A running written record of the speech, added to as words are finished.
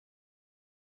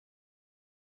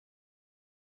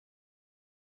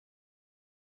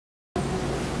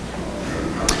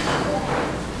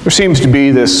There seems to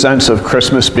be this sense of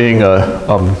Christmas being a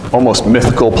almost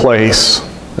mythical place.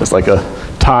 It's like a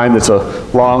time that's a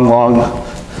long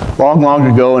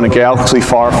ago in a galaxy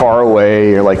far, far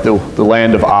away, or like the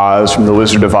land of Oz from the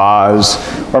Wizard of Oz,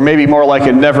 or maybe more like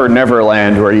a never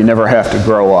land where you never have to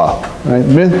grow up.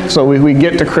 Right? So we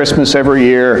get to Christmas every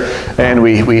year, and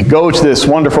we go to this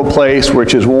wonderful place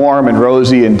which is warm and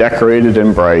rosy and decorated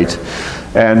and bright.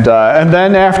 And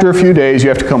then after a few days, you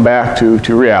have to come back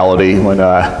to reality when you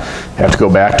have to go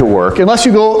back to work. Unless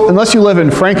you live in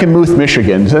Frankenmuth,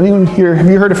 Michigan. Has anyone here, have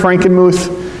you heard of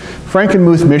Frankenmuth?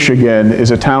 Frankenmuth, Michigan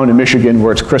is a town in Michigan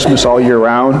where it's Christmas all year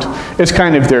round. It's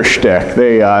kind of their shtick.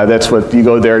 That's what, you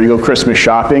go there, you go Christmas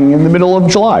shopping in the middle of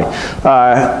July.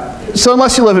 So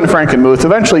unless you live in Frankenmuth,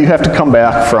 eventually you have to come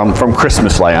back from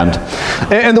Christmas land.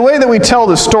 And the way that we tell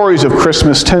the stories of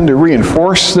Christmas tend to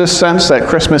reinforce this sense that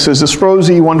Christmas is this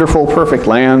rosy, wonderful, perfect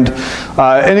land.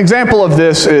 An example of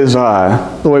this is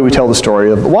the way we tell the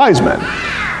story of the wise men.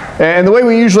 And the way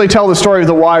we usually tell the story of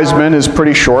the wise men is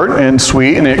pretty short and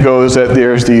sweet, and it goes that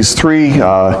there's these three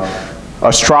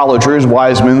astrologers,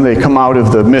 wise men. They come out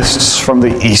of the mists from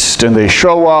the east, and they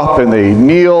show up and they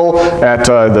kneel at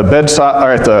the bedside,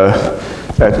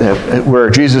 or at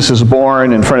where Jesus is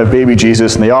born, in front of baby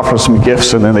Jesus, and they offer some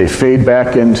gifts, and then they fade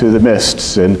back into the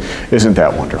mists. And isn't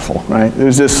that wonderful, right?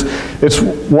 There's this, it's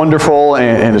wonderful,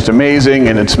 and it's amazing,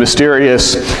 and it's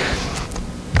mysterious.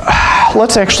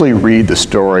 Let's actually read the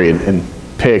story and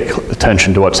pay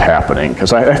attention to what's happening,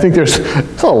 because I think there's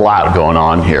a lot going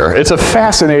on here. It's a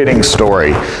fascinating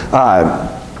story.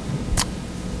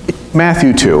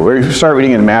 Matthew 2. We start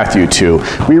reading in Matthew 2.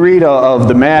 We read of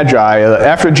the Magi.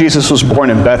 After Jesus was born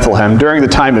in Bethlehem, during the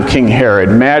time of King Herod,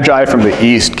 Magi from the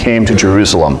east came to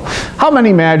Jerusalem. How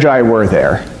many Magi were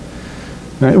there?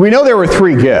 We know there were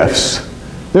 3 gifts.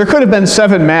 There could have been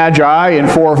 7 Magi,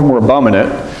 and 4 of them were bumming it.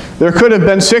 There could have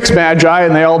been 6 Magi,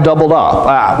 and they all doubled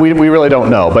up. We really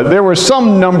don't know, but there was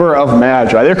some number of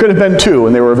Magi. There could have been 2,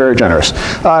 and they were very generous.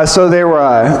 So there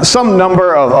were some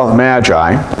number of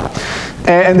Magi.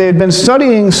 And they had been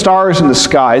studying stars in the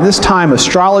sky. This time,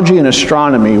 astrology and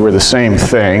astronomy were the same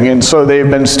thing. And so they've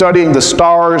been studying the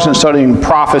stars and studying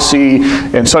prophecy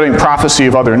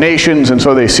of other nations. And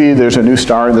so they see there's a new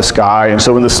star in the sky. And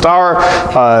so when the star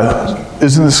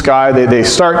is in the sky, they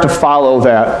start to follow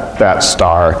that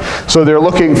star. So they're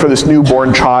looking for this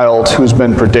newborn child who's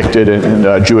been predicted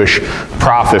in Jewish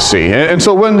prophecy. And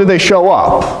so when do they show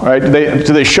up? Right?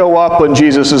 Do they show up when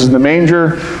Jesus is in the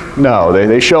manger? No,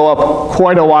 they show up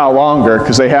quite a while longer,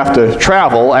 because they have to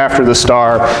travel after the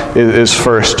star is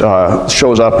first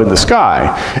shows up in the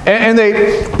sky. And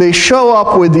they show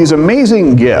up with these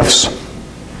amazing gifts.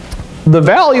 The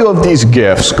value of these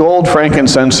gifts, gold,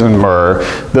 frankincense, and myrrh,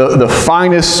 the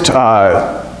finest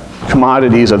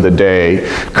commodities of the day,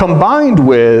 combined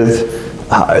with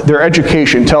their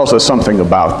education, tells us something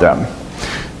about them.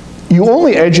 You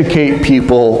only educate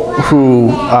people who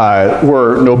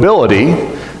were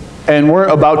nobility and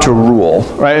weren't about to rule,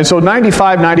 right? And so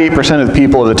 98% of the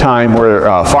people at the time were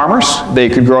farmers. They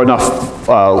could grow enough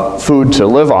food to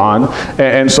live on.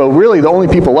 And so really the only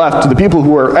people left, the people who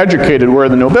were educated, were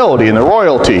the nobility and the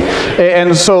royalty.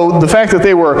 And so the fact that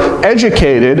they were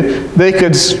educated, they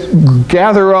could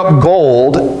gather up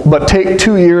gold, but take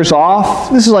 2 years off.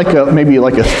 This is like maybe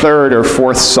like a 3rd or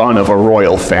 4th son of a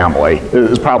royal family,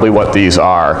 is probably what these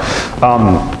are.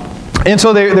 And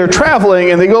so they're traveling,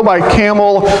 and they go by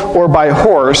camel or by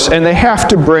horse, and they have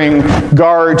to bring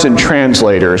guards and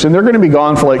translators. And they're going to be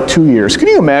gone for like 2 years. Can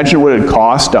you imagine what it would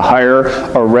cost to hire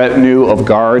a retinue of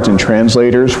guards and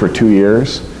translators for 2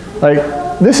 years? Like,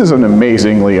 this is an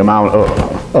amazing amount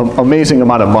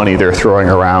of money they're throwing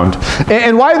around.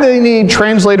 And why do they need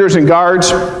translators and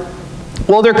guards?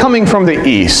 Well, they're coming from the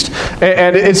east,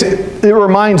 and it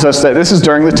reminds us that this is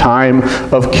during the time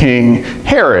of King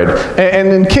Herod. And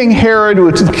in King Herod,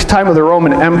 which is the time of the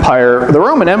Roman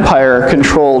Empire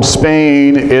controlled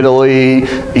Spain, Italy,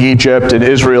 Egypt, and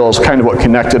Israel is kind of what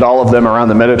connected all of them around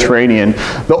the Mediterranean.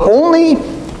 The only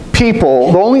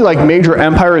like major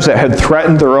empires that had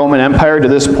threatened the Roman Empire to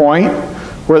this point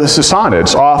were the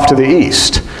Sassanids off to the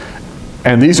east.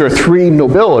 And these are 3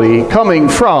 nobility coming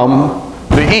from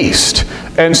the east.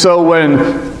 And so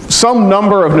when some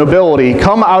number of nobility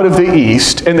come out of the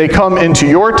east and they come into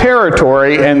your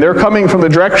territory, and they're coming from the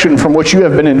direction from which you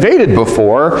have been invaded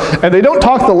before, and they don't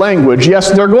talk the language,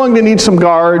 yes, they're going to need some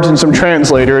guards and some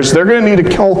translators. They're going to need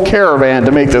a whole caravan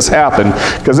to make this happen,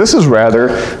 because this is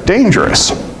rather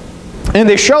dangerous. And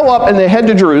they show up and they head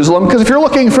to Jerusalem, because if you're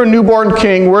looking for a newborn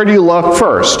king, where do you look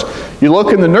first? You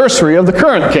look in the nursery of the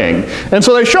current king. And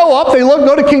so they show up, they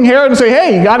go to King Herod and say,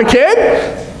 hey, you got a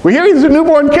kid? We hear he's a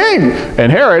newborn king.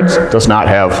 And Herod does not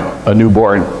have a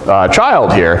newborn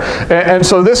child here. And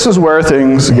so this is where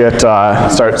things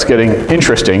starts getting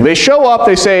interesting. They show up,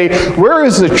 they say, where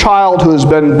is the child who has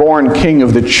been born king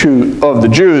of the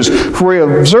Jews? For we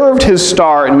have observed his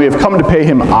star, and we have come to pay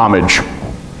him homage.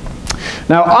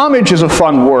 Now, homage is a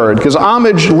fun word, because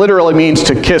homage literally means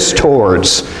to kiss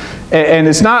towards. And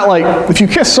it's not like, if you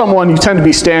kiss someone, you tend to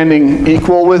be standing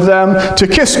equal with them. To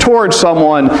kiss towards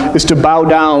someone is to bow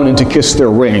down and to kiss their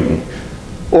ring.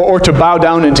 Or to bow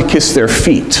down and to kiss their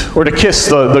feet. Or to kiss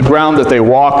the ground that they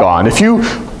walk on. If you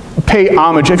pay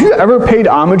homage, have you ever paid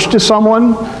homage to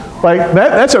someone? Like,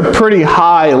 that's a pretty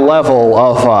high level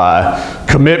of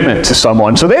commitment to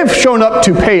someone. So they've shown up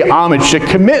to pay homage, to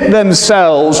commit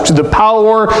themselves to the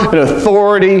power and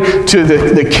authority, to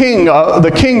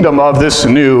the kingdom of this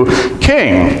new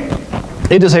king.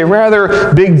 It is a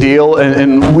rather big deal,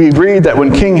 and we read that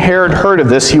when King Herod heard of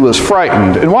this, he was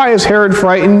frightened. And why is Herod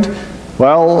frightened?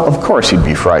 Well, of course he'd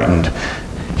be frightened.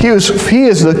 He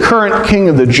is the current king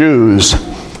of the Jews,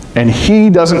 and he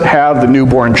doesn't have the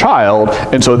newborn child,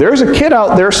 and so there's a kid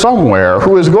out there somewhere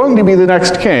who is going to be the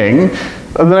next king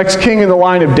in the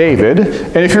line of David.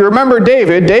 And if you remember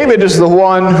David is the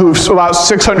one who about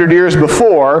 600 years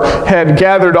before had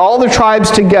gathered all the tribes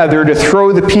together to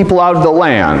throw the people out of the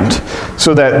land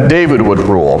so that David would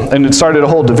rule. And it started a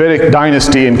whole Davidic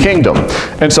dynasty and kingdom.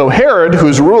 And so Herod,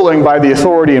 who's ruling by the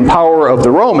authority and power of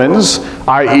the Romans,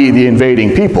 i.e. the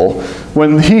invading people,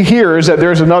 when he hears that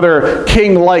there's another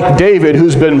king like David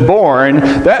who's been born,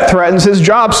 that threatens his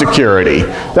job security.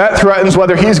 That threatens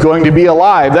whether he's going to be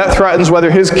alive. That threatens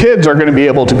whether his kids are going to be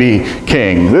able to be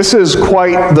king. This is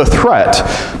quite the threat.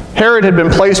 Herod had been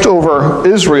placed over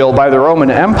Israel by the Roman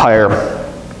Empire,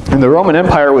 and the Roman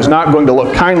Empire was not going to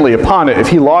look kindly upon it if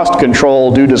he lost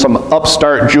control due to some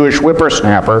upstart Jewish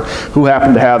whippersnapper who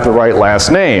happened to have the right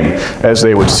last name, as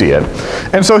they would see it.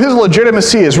 And so his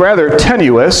legitimacy is rather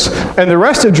tenuous, and the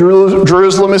rest of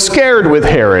Jerusalem is scared with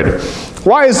Herod.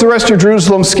 Why is the rest of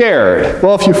Jerusalem scared?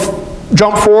 Well, if you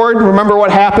jump forward, remember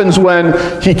what happens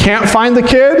when he can't find the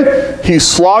kid? He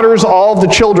slaughters all of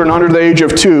the children under the age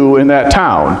of 2 in that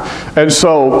town. And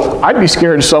so I'd be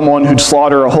scared of someone who'd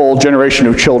slaughter a whole generation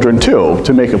of children too,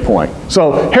 to make a point.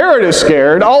 So Herod is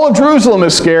scared, all of Jerusalem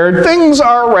is scared, things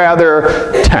are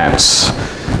rather tense.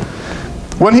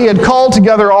 When he had called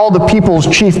together all the people's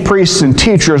chief priests and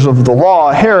teachers of the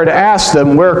law, Herod asked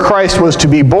them where Christ was to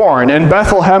be born. In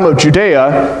Bethlehem of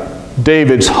Judea,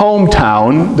 David's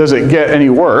hometown. Does it get any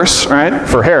worse, right,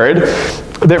 for Herod?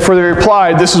 Therefore they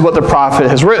replied, this is what the prophet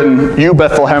has written, you,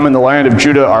 Bethlehem, in the land of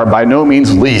Judah, are by no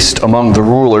means least among the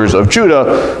rulers of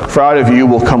Judah, for out of you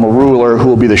will come a ruler who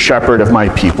will be the shepherd of my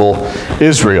people,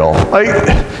 Israel. Like,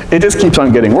 it just keeps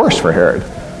on getting worse for Herod.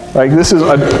 Like, this is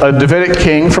a Davidic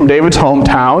king from David's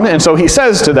hometown, and so he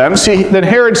says to them, see, then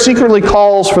Herod secretly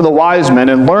calls for the wise men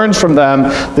and learns from them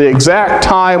the exact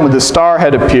time when the star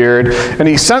had appeared, and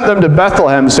he sent them to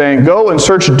Bethlehem, saying, go and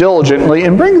search diligently,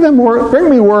 and bring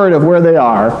me word of where they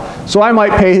are, so I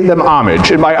might pay them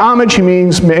homage. And by homage, he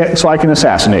means so I can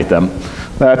assassinate them.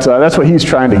 That's what he's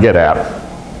trying to get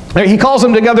at. He calls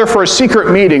them together for a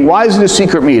secret meeting. Why is it a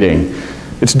secret meeting?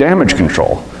 It's damage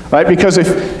control. Right? Because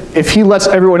if he lets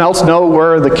everyone else know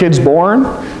where the kid's born,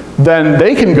 then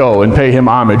they can go and pay him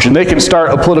homage, and they can start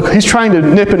a political, he's trying to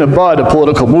nip in the bud a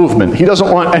political movement. He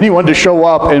doesn't want anyone to show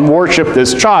up and worship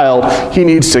this child. He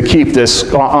needs to keep this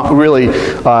really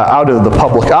out of the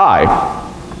public eye.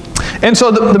 And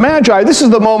so the Magi, this is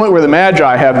the moment where the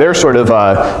Magi have their sort of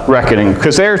reckoning,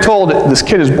 because they're told this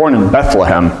kid is born in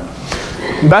Bethlehem.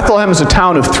 Bethlehem is a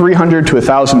town of 300 to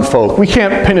 1,000 folk. We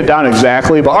can't pin it down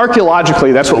exactly, but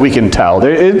archaeologically that's what we can tell.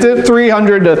 There are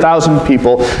 300 to 1,000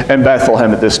 people in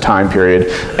Bethlehem at this time period.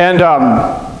 And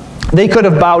they could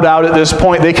have bowed out at this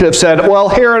point. They could have said, well,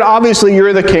 Herod, obviously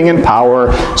you're the king in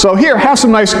power, so here, have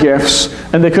some nice gifts,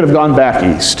 and they could have gone back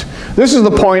east. This is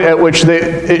the point at which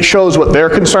it shows what they're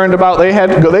concerned about. They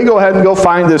go ahead and go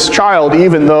find this child,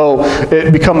 even though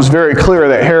it becomes very clear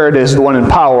that Herod is the one in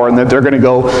power, and that they're going to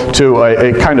go to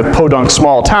a kind of podunk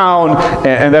small town,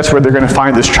 and that's where they're going to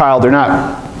find this child. They're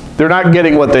not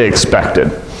getting what they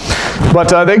expected.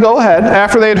 But they go ahead.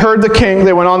 After they had heard the king,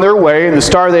 they went on their way, and the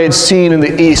star they had seen in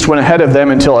the east went ahead of them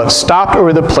until it stopped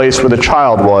over the place where the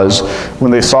child was.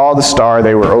 When they saw the star,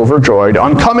 they were overjoyed.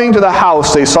 On coming to the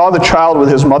house, they saw the child with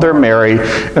his mother Mary,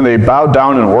 and they bowed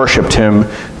down and worshipped him.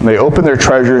 And they opened their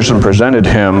treasures and presented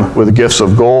him with gifts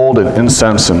of gold and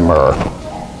incense and myrrh.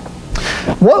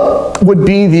 What would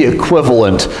be the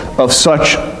equivalent of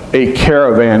such a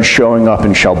caravan showing up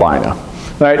in Shelbina?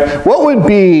 Right? What would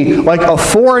be like a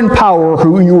foreign power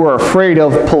who you were afraid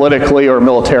of politically or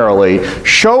militarily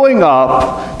showing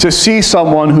up to see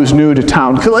someone who's new to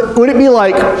town? Would it be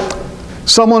like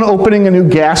someone opening a new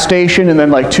gas station and then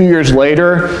like 2 years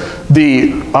later,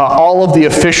 all of the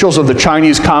officials of the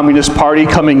Chinese Communist Party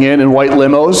coming in white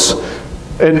limos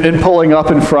and pulling up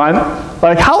in front?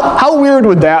 Like, how weird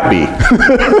would that be?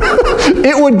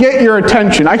 It would get your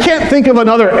attention. I can't think of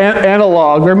another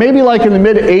analog, or maybe like in the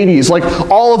mid-'80s, like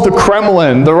all of the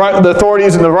Kremlin, the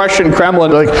authorities in the Russian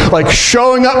Kremlin, like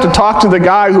showing up to talk to the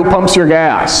guy who pumps your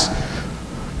gas.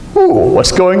 Ooh,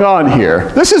 what's going on here?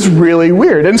 This is really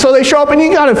weird. And so they show up, and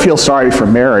you gotta feel sorry for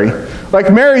Mary.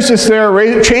 Like, Mary's just there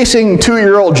chasing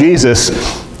 2-year-old Jesus.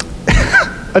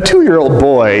 A 2-year-old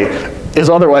boy is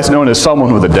otherwise known as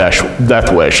someone with a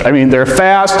death wish. I mean, they're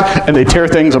fast and they tear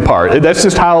things apart. That's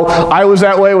just how I was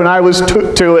that way when I was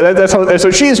two. So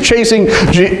she's chasing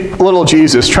little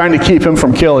Jesus, trying to keep him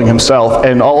from killing himself,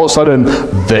 and all of a sudden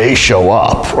they show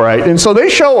up, right? And so they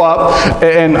show up,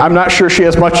 and I'm not sure she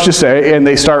has much to say, and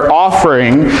they start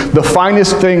offering the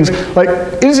finest things. Like,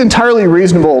 it is entirely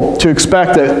reasonable to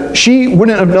expect that she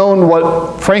wouldn't have known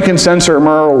what frankincense or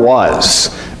myrrh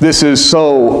was. This is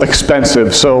so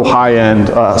expensive, so high-end,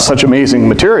 such amazing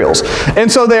materials.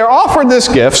 And so they are offered these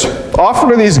gifts,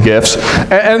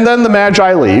 and then the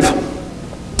Magi leave.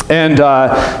 And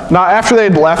now after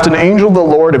they'd left, an angel of the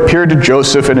Lord appeared to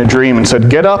Joseph in a dream and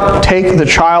said, "Get up, take the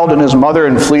child and his mother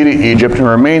and flee to Egypt and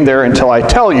remain there until I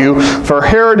tell you, for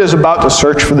Herod is about to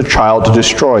search for the child to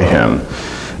destroy him."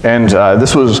 And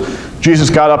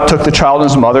Jesus got up, took the child and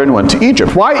his mother and went to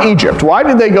Egypt. Why Egypt? Why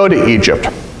did they go to Egypt?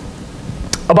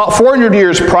 About 400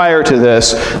 years prior to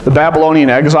this, the Babylonian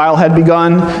exile had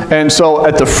begun, and so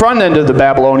at the front end of the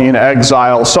Babylonian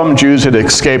exile, some Jews had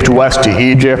escaped west to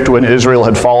Egypt when Israel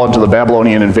had fallen to the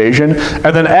Babylonian invasion,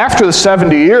 and then after the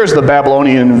 70 years of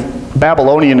the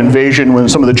Babylonian invasion, when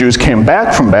some of the Jews came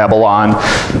back from Babylon,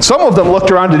 some of them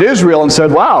looked around at Israel and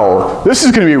said, wow, this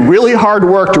is going to be really hard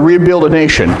work to rebuild a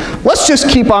nation. Let's just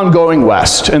keep on going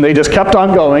west. And they just kept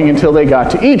on going until they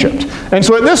got to Egypt. And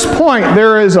so at this point,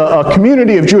 there is a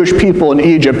community of Jewish people in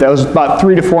Egypt that was about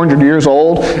 300 to 400 years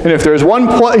old. And if there's one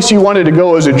place you wanted to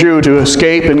go as a Jew to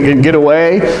escape and get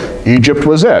away, Egypt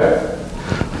was it.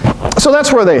 So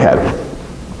that's where they head.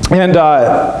 And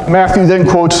Matthew then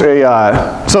quotes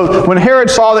so when Herod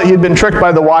saw that he had been tricked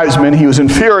by the wise men, he was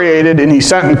infuriated, and he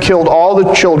sent and killed all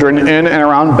the children in and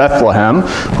around Bethlehem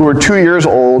who were 2 years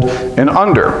old and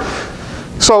under.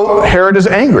 So Herod is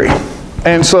angry.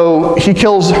 And so he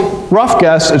kills, rough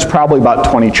guess, it's probably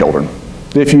about 20 children.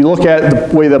 If you look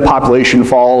at the way the population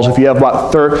falls, if you have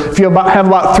about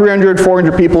 300,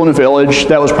 400 people in a village,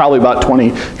 that was probably about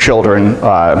 20 children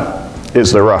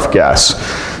is the rough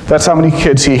guess. That's how many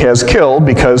kids he has killed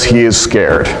because he is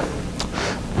scared.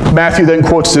 Matthew then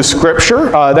quotes this scripture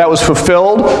that was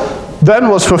fulfilled. Then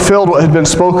was fulfilled what had been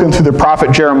spoken through the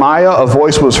prophet Jeremiah. A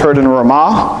voice was heard in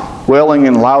Ramah, wailing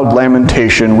in loud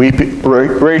lamentation,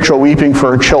 Rachel weeping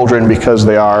for her children because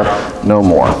they are no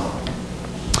more.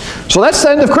 So that's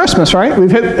the end of Christmas, right? We've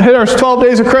hit our 12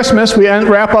 days of Christmas. We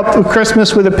wrap up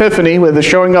Christmas with Epiphany, with the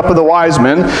showing up of the wise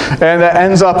men, and that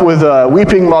ends up with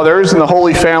weeping mothers and the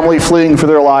Holy Family fleeing for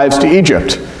their lives to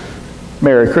Egypt.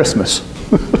 Merry Christmas.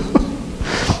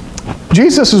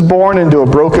 Jesus is born into a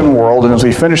broken world, and as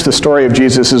we finish the story of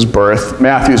Jesus' birth,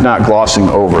 Matthew's not glossing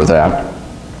over that.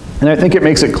 And I think it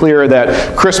makes it clear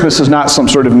that Christmas is not some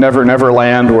sort of never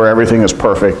land where everything is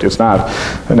perfect. It's not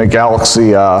in a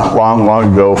galaxy long,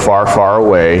 long ago, far, far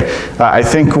away. I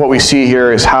think what we see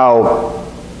here is how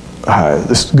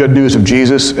this good news of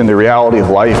Jesus and the reality of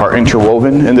life are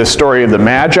interwoven. In this story of the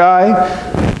Magi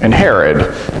and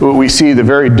Herod, we see the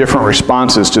very different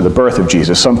responses to the birth of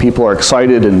Jesus. Some people are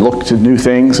excited and look to new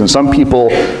things, and some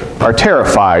people are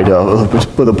terrified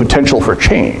of the potential for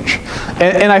change.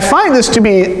 And I find this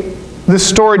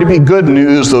story to be good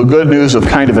news, though good news of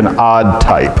kind of an odd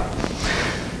type.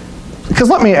 Because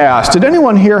let me ask, did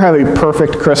anyone here have a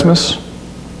perfect Christmas?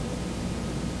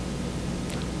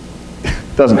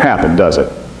 Doesn't happen, does it?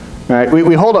 Right?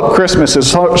 We hold up Christmas as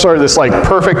sort of this like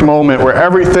perfect moment where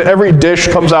every dish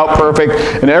comes out perfect,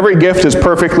 and every gift is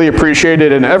perfectly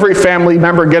appreciated, and every family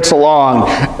member gets along.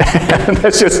 And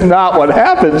that's just not what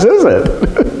happens, is it?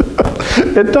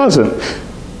 It doesn't.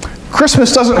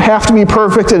 Christmas doesn't have to be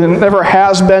perfect, and it never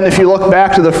has been. If you look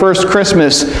back to the first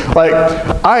Christmas, like,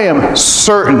 I am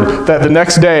certain that the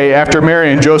next day after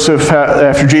Mary and Joseph,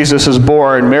 after Jesus is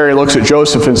born, Mary looks at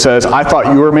Joseph and says, I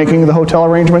thought you were making the hotel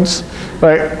arrangements?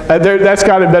 Right? That's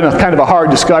got to have been a kind of a hard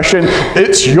discussion.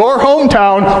 It's your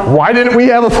hometown. Why didn't we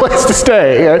have a place to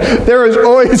stay? There is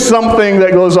always something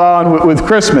that goes on with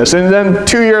Christmas. And then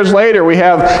 2 years later, we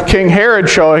have King Herod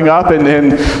showing up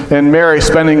and Mary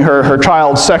spending her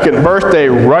child's second birthday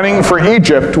running for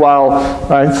Egypt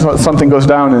while something goes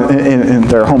down in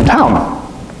their hometown.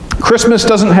 Christmas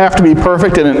doesn't have to be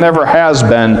perfect, and it never has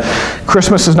been.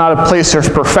 Christmas is not a place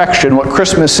of perfection. What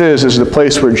Christmas is the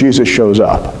place where Jesus shows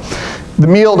up. The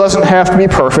meal doesn't have to be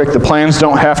perfect. The plans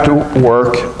don't have to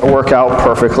work out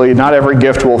perfectly. Not every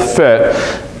gift will fit.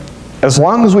 As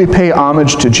long as we pay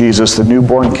homage to Jesus, the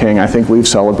newborn King, I think we've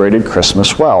celebrated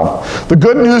Christmas well. The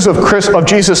good news of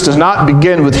Jesus does not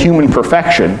begin with human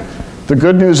perfection. The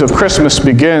good news of Christmas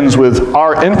begins with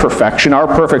our imperfection, our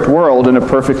perfect world, and a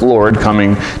perfect Lord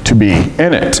coming to be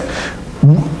in it.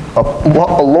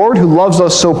 A Lord who loves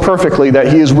us so perfectly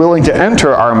that he is willing to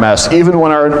enter our mess, even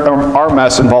when our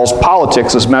mess involves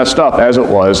politics as messed up as it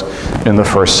was in the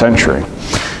first century.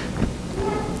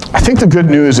 I think the good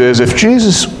news is if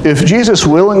Jesus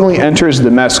willingly enters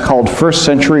the mess called first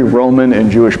century Roman and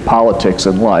Jewish politics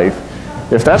and life,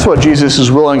 if that's what Jesus is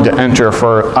willing to enter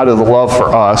out of the love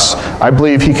for us, I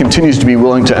believe he continues to be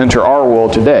willing to enter our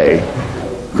world today.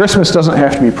 Christmas doesn't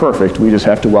have to be perfect. We just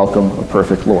have to welcome a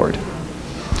perfect Lord.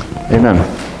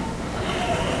 Amen.